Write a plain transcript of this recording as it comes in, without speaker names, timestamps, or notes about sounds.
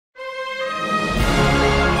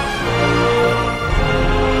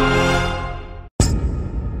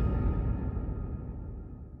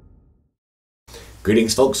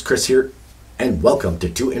Greetings folks, Chris here, and welcome to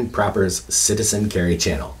Too Improper's Citizen Carry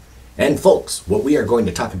channel. And folks, what we are going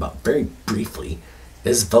to talk about very briefly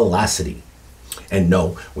is velocity. And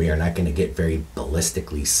no, we are not going to get very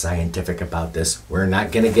ballistically scientific about this. We're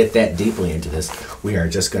not going to get that deeply into this. We are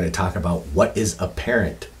just going to talk about what is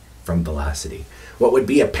apparent from velocity. What would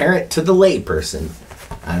be apparent to the layperson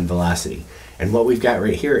on velocity. And what we've got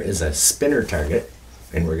right here is a spinner target,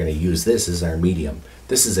 and we're going to use this as our medium.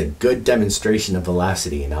 This is a good demonstration of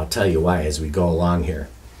velocity, and I'll tell you why as we go along here.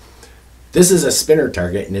 This is a spinner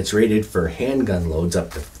target, and it's rated for handgun loads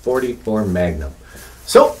up to 44 Magnum.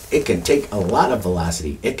 So it can take a lot of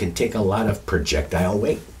velocity. It can take a lot of projectile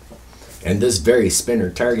weight. And this very spinner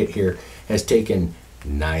target here has taken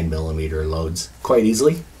 9mm loads quite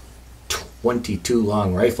easily, 22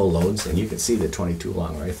 long rifle loads, and you can see the 22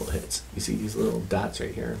 long rifle hits. You see these little dots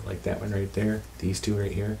right here, like that one right there, these two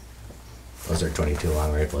right here. Those are 22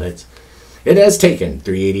 long rifle hits. It has taken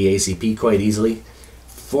 380 ACP quite easily,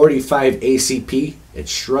 45 ACP, it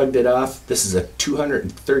shrugged it off. This is a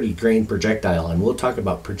 230 grain projectile, and we'll talk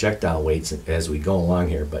about projectile weights as we go along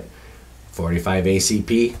here, but 45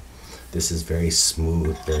 ACP, this is very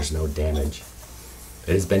smooth, there's no damage.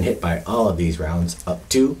 It has been hit by all of these rounds up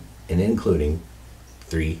to and including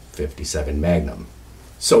 357 Magnum.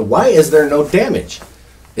 So why is there no damage?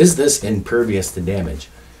 Is this impervious to damage?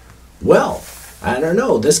 Well, I don't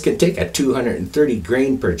know. This could take a 230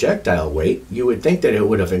 grain projectile weight. You would think that it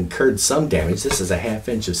would have incurred some damage. This is a 1/2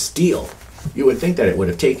 inch of steel. You would think that it would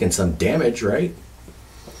have taken some damage, right?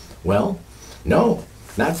 Well, no,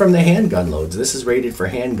 not from the handgun loads. This is rated for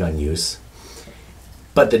handgun use.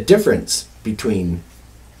 But the difference between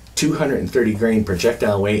 230 grain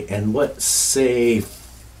projectile weight and what, say,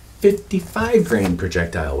 55 grain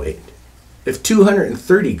projectile weight. If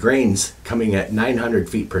 230 grains coming at 900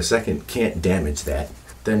 feet per second can't damage that,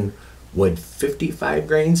 then would 55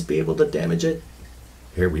 grains be able to damage it?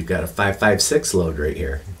 Here we've got a 5.56 load right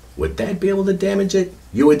here. Would that be able to damage it?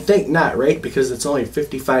 You would think not, right? Because it's only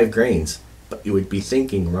 55 grains, but you would be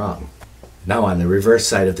thinking wrong. Now on the reverse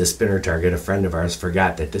side of the spinner target, a friend of ours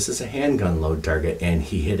forgot that this is a handgun load target, and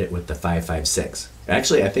he hit it with the 5.56.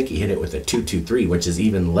 Actually, I think he hit it with a 2.23, which is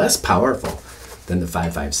even less powerful than the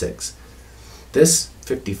 5.56. This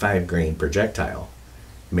 55 grain projectile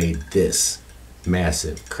made this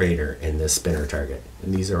massive crater in this spinner target.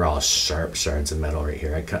 And these are all sharp shards of metal right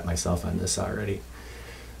here. I cut myself on this already.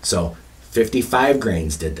 So 55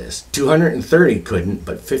 grains did this. 230 couldn't,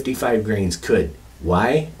 but 55 grains could.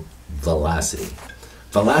 Why? Velocity.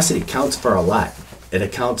 Velocity counts for a lot. It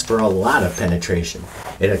accounts for a lot of penetration.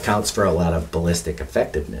 It accounts for a lot of ballistic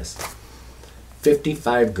effectiveness.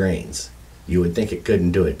 55 grains. You would think it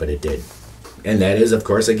couldn't do it, but it did. And that is, of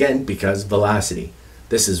course, again, because velocity.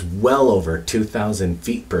 This is well over 2,000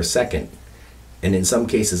 feet per second, and in some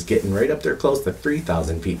cases getting right up there close to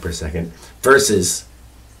 3,000 feet per second versus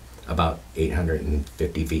about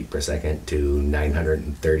 850 feet per second to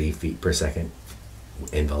 930 feet per second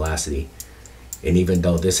in velocity. And even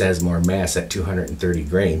though this has more mass at 230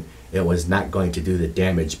 grain, it was not going to do the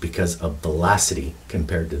damage because of velocity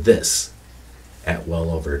compared to this at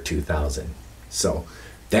well over 2,000. So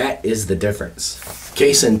that is the difference.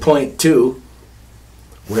 Case in point two,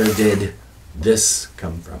 where did this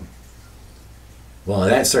come from? Well,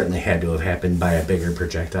 that certainly had to have happened by a bigger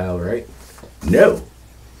projectile, right? No.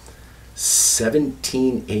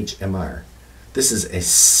 17 HMR. This is a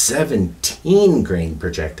 17 grain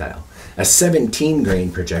projectile. A 17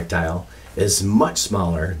 grain projectile is much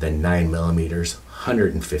smaller than 9mm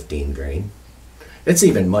 115 grain. It's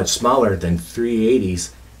even much smaller than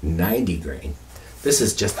 380's 90 grain. This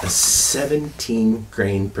is just a 17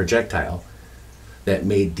 grain projectile that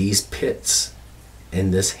made these pits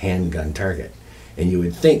in this handgun target. And you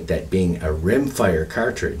would think that being a rimfire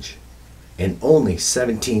cartridge and only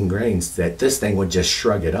 17 grains that this thing would just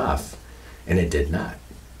shrug it off, and it did not.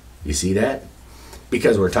 You see that?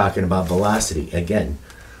 Because we're talking about velocity. Again,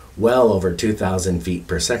 well over 2,000 feet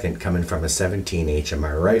per second coming from a 17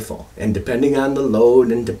 HMR rifle. And depending on the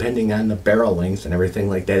load and depending on the barrel length and everything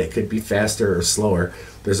like that, it could be faster or slower.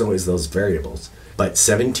 There's always those variables. But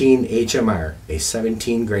 17 HMR, a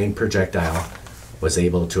 17 grain projectile, was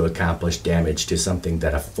able to accomplish damage to something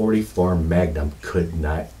that a 44 Magnum could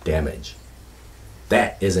not damage.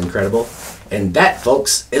 That is incredible. And that,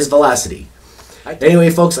 folks, is velocity. Anyway,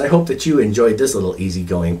 folks, I hope that you enjoyed this little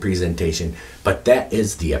easygoing presentation, but that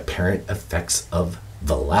is the apparent effects of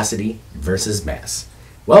velocity versus mass.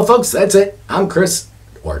 Well, folks, that's it. I'm Chris,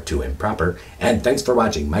 or Too Improper, and thanks for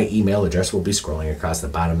watching. My email address will be scrolling across the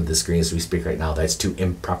bottom of the screen as we speak right now. That's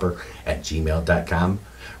tooimproper@gmail.com.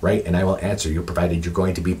 right? And I will answer you, provided you're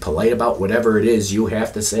going to be polite about whatever it is you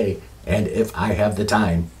have to say, and if I have the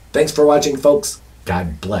time. Thanks for watching, folks.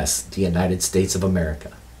 God bless the United States of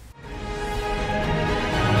America.